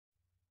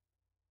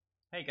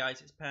Hey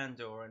guys, it's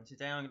Pandorra, and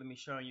today I'm going to be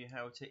showing you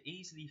how to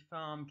easily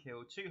farm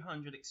kill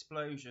 200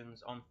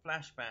 explosions on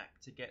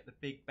Flashback to get the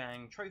Big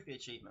Bang trophy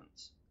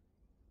achievements.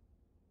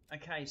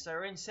 Okay, so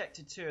we're in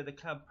Sector 2 of the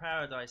Club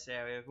Paradise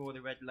area with all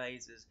the Red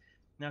Lasers.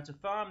 Now to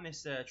farm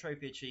this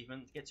trophy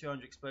achievement, to get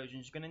 200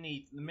 explosions, you're going to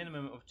need the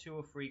minimum of 2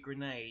 or 3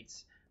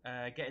 grenades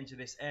get into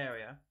this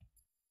area.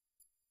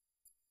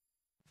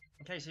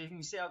 Okay, so you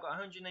can see I've got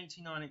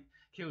 189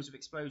 kills of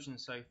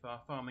explosions so far,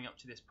 farming up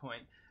to this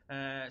point.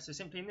 So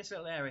simply in this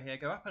little area here,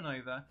 go up and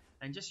over,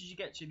 and just as you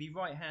get to the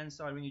right hand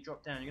side when you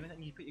drop down, you're going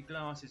to need to put your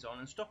glasses on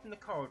and stop in the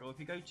corridor. If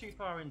you go too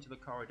far into the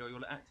corridor,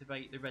 you'll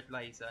activate the Red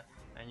Laser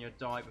and you'll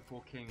die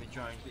before killing the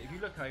drones. But if you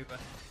look over,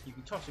 you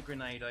can toss a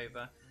grenade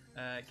over,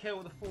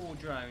 kill the 4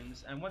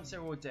 drones, and once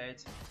they're all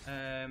dead,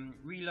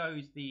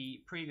 reload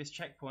the previous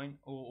checkpoint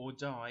or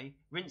die,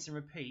 rinse and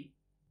repeat.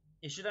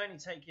 It should only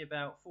take you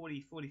about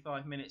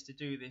 40-45 minutes to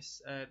do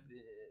this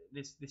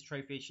this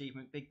trophy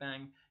achievement, Big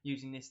Bang,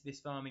 using this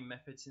farming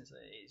method, since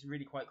it's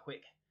really quite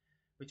quick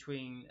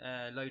between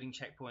loading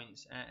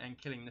checkpoints and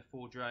killing the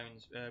 4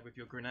 drones with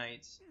your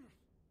grenades.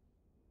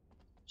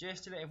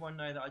 Just to let everyone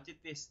know that I did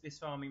this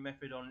farming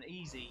method on an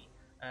easy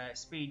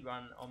speed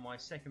run on my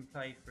second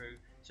playthrough,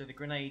 so the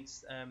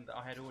grenades that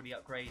I had already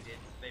upgraded,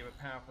 they were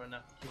powerful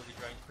enough to kill the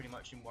drones pretty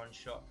much in one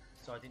shot,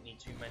 so I didn't need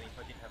too many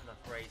if I didn't have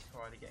enough grades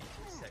prior to getting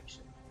to this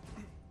section.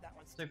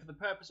 So for the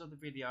purpose of the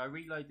video, I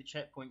reload the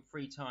checkpoint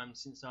 3 times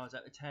since I was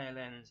at the tail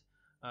end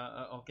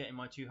of getting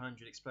my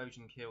 200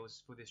 explosion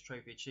kills for this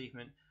trophy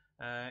achievement.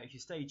 If you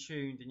stay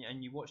tuned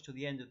and you watch till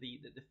the end of the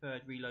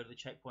third reload of the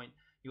checkpoint,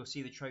 you'll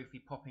see the trophy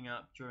popping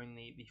up during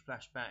the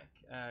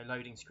flashback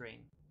loading screen.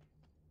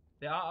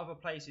 There are other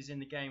places in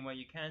the game where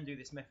you can do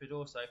this method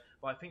also,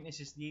 but I think this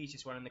is the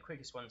easiest one and the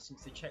quickest one,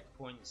 since the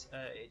checkpoint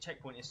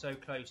is so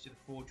close to the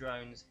 4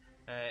 drones.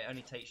 It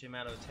only takes you a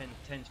matter of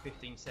 10 to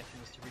 15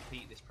 seconds to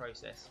repeat this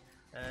process.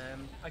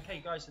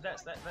 Okay guys, so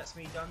that's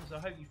me done. So I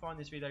hope you find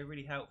this video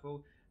really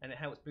helpful and it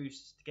helps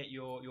boost to get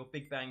your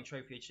Big Bang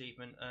trophy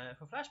achievement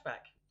for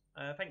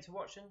Flashback. Thanks for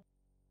watching.